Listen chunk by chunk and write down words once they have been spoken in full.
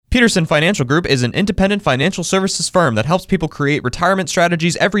Peterson Financial Group is an independent financial services firm that helps people create retirement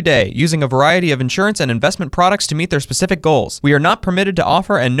strategies every day using a variety of insurance and investment products to meet their specific goals. We are not permitted to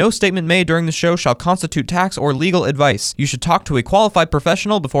offer, and no statement made during the show shall constitute tax or legal advice. You should talk to a qualified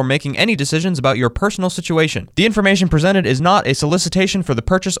professional before making any decisions about your personal situation. The information presented is not a solicitation for the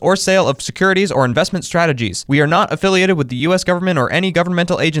purchase or sale of securities or investment strategies. We are not affiliated with the U.S. government or any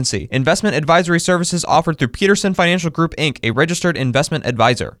governmental agency. Investment advisory services offered through Peterson Financial Group, Inc., a registered investment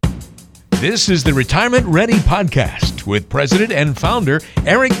advisor. This is the Retirement Ready Podcast with President and Founder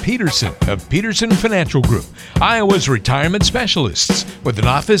Eric Peterson of Peterson Financial Group, Iowa's retirement specialists with an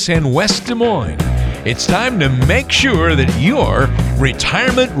office in West Des Moines. It's time to make sure that you're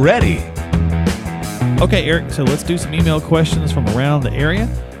retirement ready. Okay, Eric, so let's do some email questions from around the area.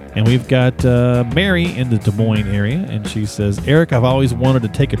 And we've got Mary in the Des Moines area, and she says, Eric, I've always wanted to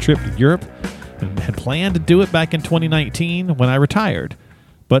take a trip to Europe and had planned to do it back in 2019 when I retired.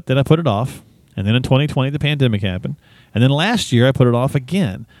 But then I put it off, and then in 2020, the pandemic happened, and then last year I put it off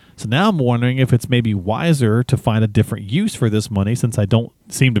again. So now I'm wondering if it's maybe wiser to find a different use for this money since I don't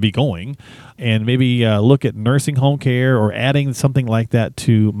seem to be going, and maybe look at nursing home care or adding something like that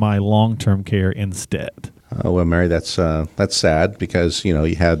to my long-term care instead. Well, Mary, that's sad because, you know,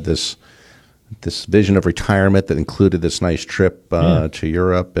 you had this vision of retirement that included this nice trip to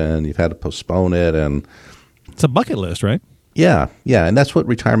Europe, and you've had to postpone it. And it's a bucket list, right? Yeah, and that's what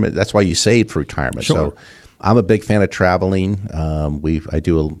retirement. That's why you save for retirement. Sure. So, I'm a big fan of traveling. I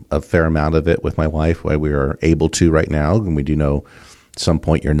do a fair amount of it with my wife. We are able to right now, and we do know at some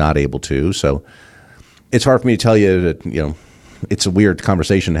point you're not able to. So, it's hard for me to tell you that, you know, it's a weird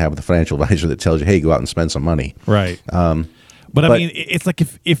conversation to have with a financial advisor that tells you, "Hey, go out and spend some money." Right. But I mean, it's like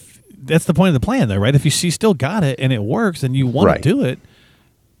if that's the point of the plan, though, right? If you still got it and it works and you want to do it.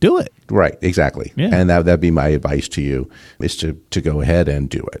 Do it. Right, exactly. Yeah. And that'd be my advice to you is to go ahead and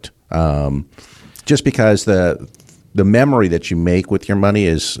do it. Just because the memory that you make with your money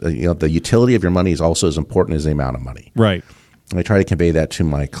is, you know, the utility of your money is also as important as the amount of money. Right. And I try to convey that to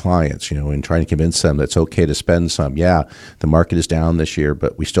my clients, you know, and trying to convince them that it's okay to spend some. Yeah, the market is down this year,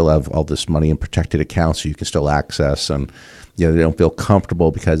 but we still have all this money in protected accounts so you can still access, and you know, they don't feel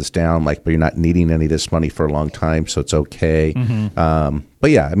comfortable because it's down, like, but you're not needing any of this money for a long time, so it's okay. Mm-hmm.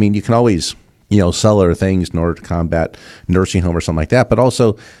 But yeah, I mean, you can always, you know, sell other things in order to combat nursing home or something like that. But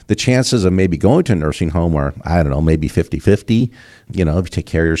also the chances of maybe going to a nursing home are, I don't know, maybe 50-50. You know, if you take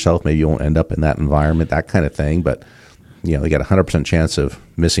care of yourself, maybe you won't end up in that environment, that kind of thing. But, you know, you got a 100% chance of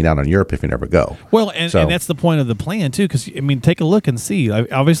missing out on Europe if you never go. Well, and that's the point of the plan, too, because, I mean, take a look and see.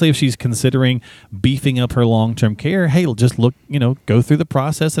 Obviously, if she's considering beefing up her long-term care, hey, just look, you know, go through the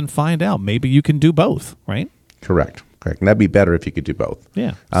process and find out. Maybe you can do both, right? Correct. And that'd be better if you could do both.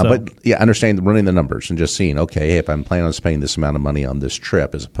 Yeah. But, yeah, understand running the numbers and just seeing, okay, if I'm planning on spending this amount of money on this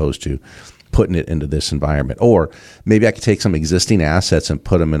trip as opposed to putting it into this environment. Or maybe I could take some existing assets and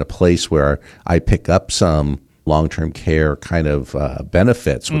put them in a place where I pick up some long-term care kind of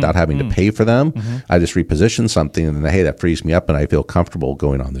benefits without having to pay for them. Mm-hmm. I just reposition something, and then, hey, that frees me up, and I feel comfortable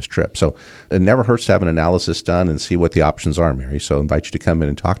going on this trip. So it never hurts to have an analysis done and see what the options are, Mary. So I invite you to come in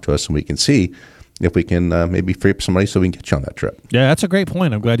and talk to us, and we can see if we can maybe free up some money so we can get you on that trip. Yeah, that's a great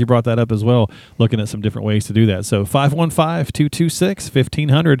point. I'm glad you brought that up as well, looking at some different ways to do that. So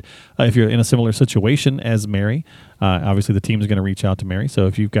 515-226-1500 if you're in a similar situation as Mary. Obviously, the team is going to reach out to Mary. So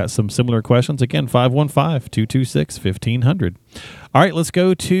if you've got some similar questions, again, 515-226-1500. All right, let's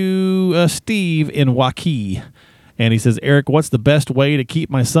go to Steve in Waukee. And he says, Eric, what's the best way to keep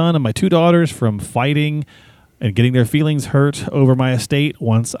my son and my two daughters from fighting and getting their feelings hurt over my estate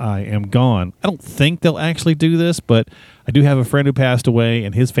once I am gone? I don't think they'll actually do this, but I do have a friend who passed away,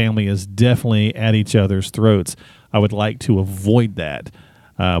 and his family is definitely at each other's throats. I would like to avoid that.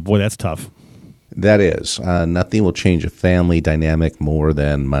 Boy, that's tough. That is. Nothing will change a family dynamic more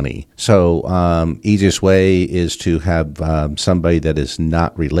than money. So easiest way is to have somebody that is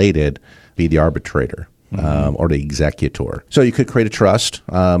not related be the arbitrator. Or the executor. So you could create a trust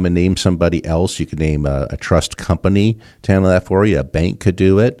and name somebody else. You could name a trust company to handle that for you. A bank could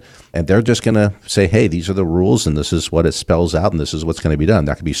do it. And they're just going to say, hey, these are the rules, and this is what it spells out, and this is what's going to be done.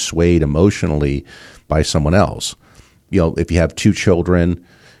 That could be swayed emotionally by someone else. You know, if you have two children,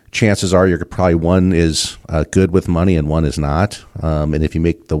 chances are you're probably one is good with money and one is not. And if you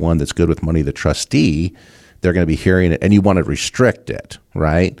make the one that's good with money the trustee, they're going to be hearing it, and you want to restrict it,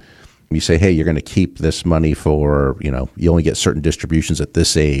 right? You say, hey, you're going to keep this money for, you know, you only get certain distributions at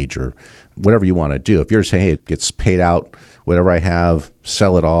this age, or whatever you want to do. If you're saying, hey, it gets paid out, whatever I have,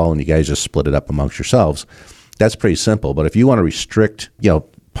 sell it all, and you guys just split it up amongst yourselves, that's pretty simple. But if you want to restrict, you know,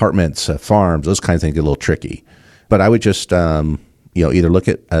 apartments, farms, those kinds of things get a little tricky. But I would just either look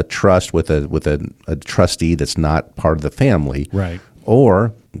at a trust with a trustee that's not part of the family, Right.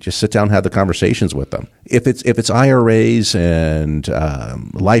 or just sit down and have the conversations with them. If it's IRAs and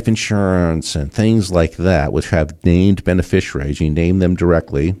life insurance and things like that, which have named beneficiaries, you name them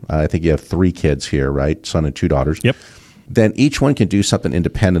directly. I think you have 3 kids here, right? Son and 2 daughters. Yep. Then each one can do something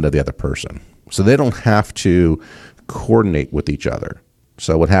independent of the other person. So they don't have to coordinate with each other.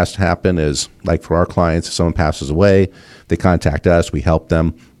 So what has to happen is, like for our clients, if someone passes away, they contact us, we help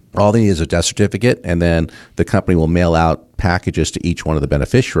them. All they need is a death certificate, and then the company will mail out packages to each one of the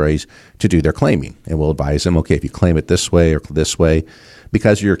beneficiaries to do their claiming. And we'll advise them, okay, if you claim it this way or this way,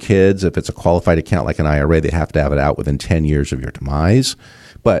 because of your kids, if it's a qualified account like an IRA, they have to have it out within 10 years of your demise.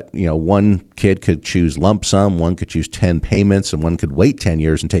 But, one kid could choose lump sum, one could choose 10 payments, and one could wait 10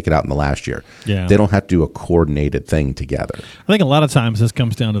 years and take it out in the last year. Yeah. They don't have to do a coordinated thing together. I think a lot of times this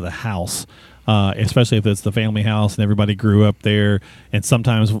comes down to the house, especially if it's the family house and everybody grew up there. And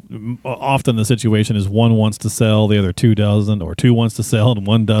sometimes, often the situation is one wants to sell, the other 2 doesn't, or 2 wants to sell and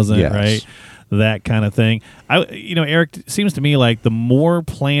 1 doesn't, Yes. right? That kind of thing. Eric, it seems to me like the more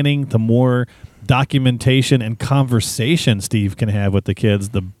planning, the more documentation and conversation Steve can have with the kids,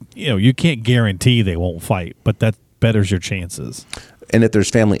 you can't guarantee they won't fight, but that betters your chances. And if there's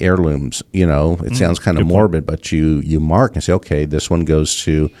family heirlooms, it sounds kind of morbid, but you mark and say, okay, this one goes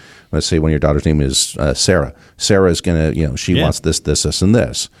to, let's say one of your daughter's name is Sarah. Sarah is going to, she wants this, and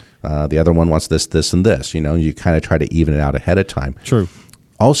this. The other one wants this, and this. You kind of try to even it out ahead of time. True.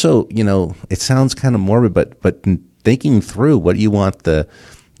 Also, it sounds kind of morbid, but thinking through what do you want the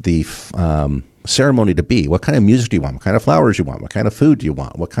ceremony to be? What kind of music do you want? What kind of flowers do you want? What kind of food do you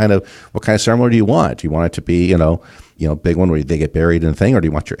want? What kind of ceremony do you want? Do you want it to be, big one where they get buried in a thing, or do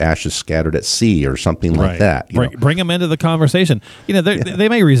you want your ashes scattered at sea or something like that? Bring them into the conversation. They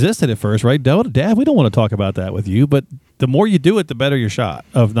may resist it at first, right? Dad, we don't want to talk about that with you, but the more you do it, the better your shot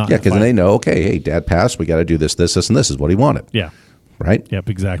of not. Yeah, because then they know, okay, hey, Dad passed. We got to do this, and this is what he wanted. Yeah. Right? Yep,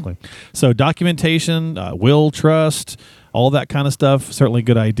 exactly. So documentation, will, trust, all that kind of stuff, certainly a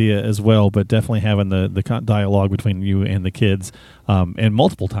good idea as well, but definitely having the dialogue between you and the kids and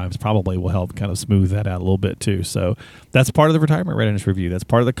multiple times probably will help kind of smooth that out a little bit too. So that's part of the retirement readiness review. That's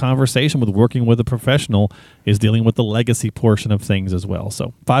part of the conversation with working with a professional, is dealing with the legacy portion of things as well.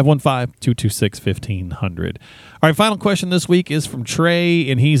 So 515-226-1500. All right, final question this week is from Trey,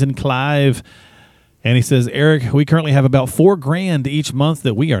 and he's in Clive. And he says, Eric, we currently have about $4,000 each month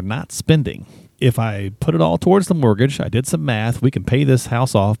that we are not spending. If I put it all towards the mortgage, I did some math, we can pay this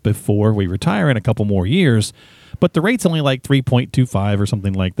house off before we retire in a couple more years, but the rate's only like 3.25 or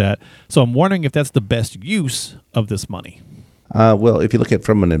something like that. So I'm wondering if that's the best use of this money. Well, if you look at it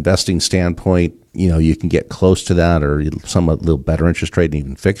from an investing standpoint, you can get close to that or somewhat a little better interest rate and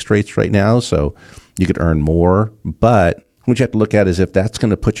even fixed rates right now. So you could earn more, but what you have to look at is if that's going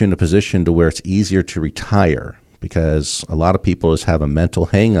to put you in a position to where it's easier to retire, because a lot of people just have a mental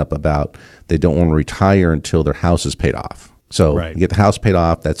hang up about they don't want to retire until their house is paid off. So You get the house paid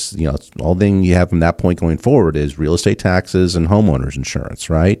off. That's, all thing you have from that point going forward is real estate taxes and homeowners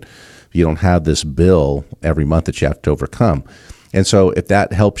insurance, right? You don't have this bill every month that you have to overcome. And so if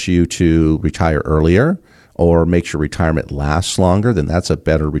that helps you to retire earlier or makes your retirement last longer, then that's a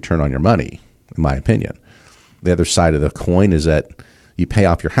better return on your money, in my opinion. The other side of the coin is that you pay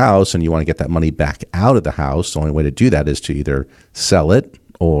off your house and you want to get that money back out of the house. The only way to do that is to either sell it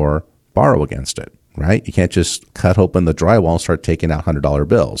or borrow against it, right? You can't just cut open the drywall and start taking out $100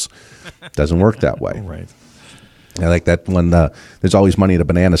 bills. It doesn't work that way. Right. I like that one. There's always money in a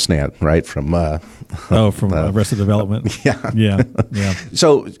banana stand, right? From Arrested Development. Yeah. Yeah.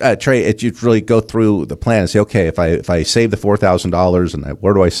 So, Trey, you really go through the plan and say, okay, if I save the $4,000 and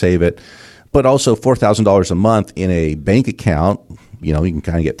where do I save it? But also $4,000 a month in a bank account, you can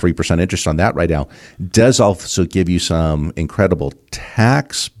kind of get 3% interest on that right now, does also give you some incredible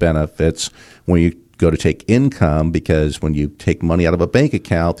tax benefits when you go to take income, because when you take money out of a bank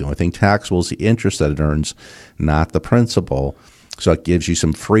account, the only thing taxable is the interest that it earns, not the principal. So it gives you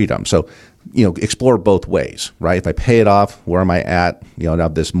some freedom. So, explore both ways, right? If I pay it off, where am I at? I don't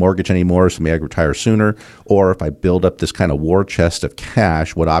have this mortgage anymore, so maybe I retire sooner. Or if I build up this kind of war chest of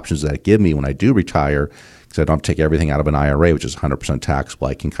cash, what options does that give me when I do retire? Because I don't have to take everything out of an IRA, which is 100% taxable.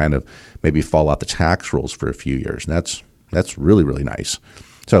 I can kind of maybe fall out the tax rules for a few years. And that's really, really nice.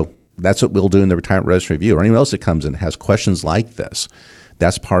 So that's what we'll do in the Retirement Readiness Review. Or anyone else that comes in and has questions like this,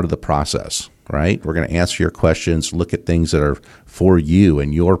 that's part of the process, right? We're going to answer your questions, look at things that are for you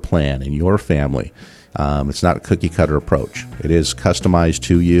and your plan and your family. It's not a cookie-cutter approach. It is customized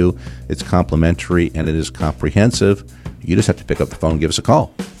to you, it's complimentary, and it is comprehensive. You just have to pick up the phone and give us a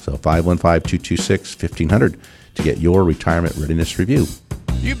call. So 515-226-1500. to get your retirement readiness review.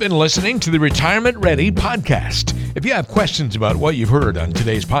 You've been listening to the Retirement Ready podcast. If you have questions about what you've heard on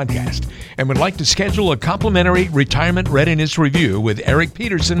today's podcast and would like to schedule a complimentary retirement readiness review with Eric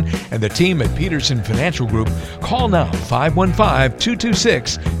Peterson and the team at Peterson Financial Group, call now.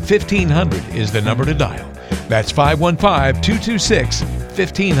 515-226-1500 is the number to dial. That's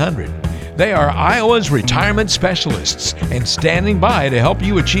 515-226-1500. They are Iowa's retirement specialists and standing by to help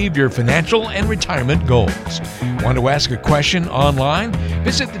you achieve your financial and retirement goals. Want to ask a question online?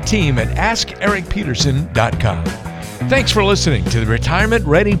 Visit the team at AskEricPeterson.com. Thanks for listening to the Retirement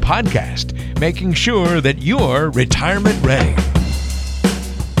Ready podcast, making sure that you're retirement ready.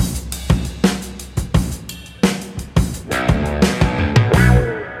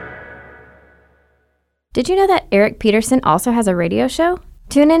 Did you know that Eric Peterson also has a radio show?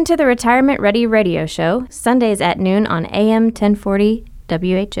 Tune in to the Retirement Ready radio show, Sundays at noon on AM 1040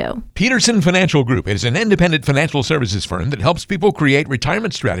 WHO. Peterson Financial Group is an independent financial services firm that helps people create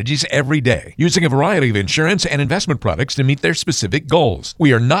retirement strategies every day, using a variety of insurance and investment products to meet their specific goals.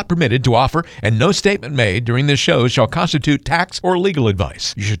 We are not permitted to offer, and no statement made during this show shall constitute tax or legal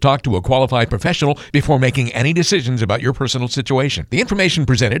advice. You should talk to a qualified professional before making any decisions about your personal situation. The information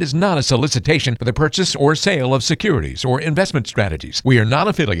presented is not a solicitation for the purchase or sale of securities or investment strategies. We are not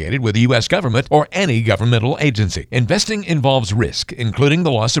affiliated with the U.S. government or any governmental agency. Investing involves risk, including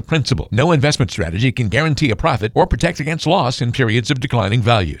the loss of principal. No investment strategy can guarantee a profit or protect against loss in periods of declining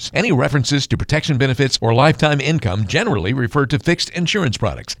values. Any references to protection benefits or lifetime income generally refer to fixed insurance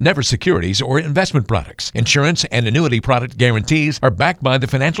products, never securities or investment products. Insurance and annuity product guarantees are backed by the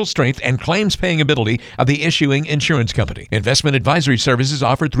financial strength and claims-paying ability of the issuing insurance company. Investment advisory services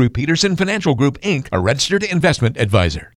offered through Peterson Financial Group, Inc., a registered investment advisor.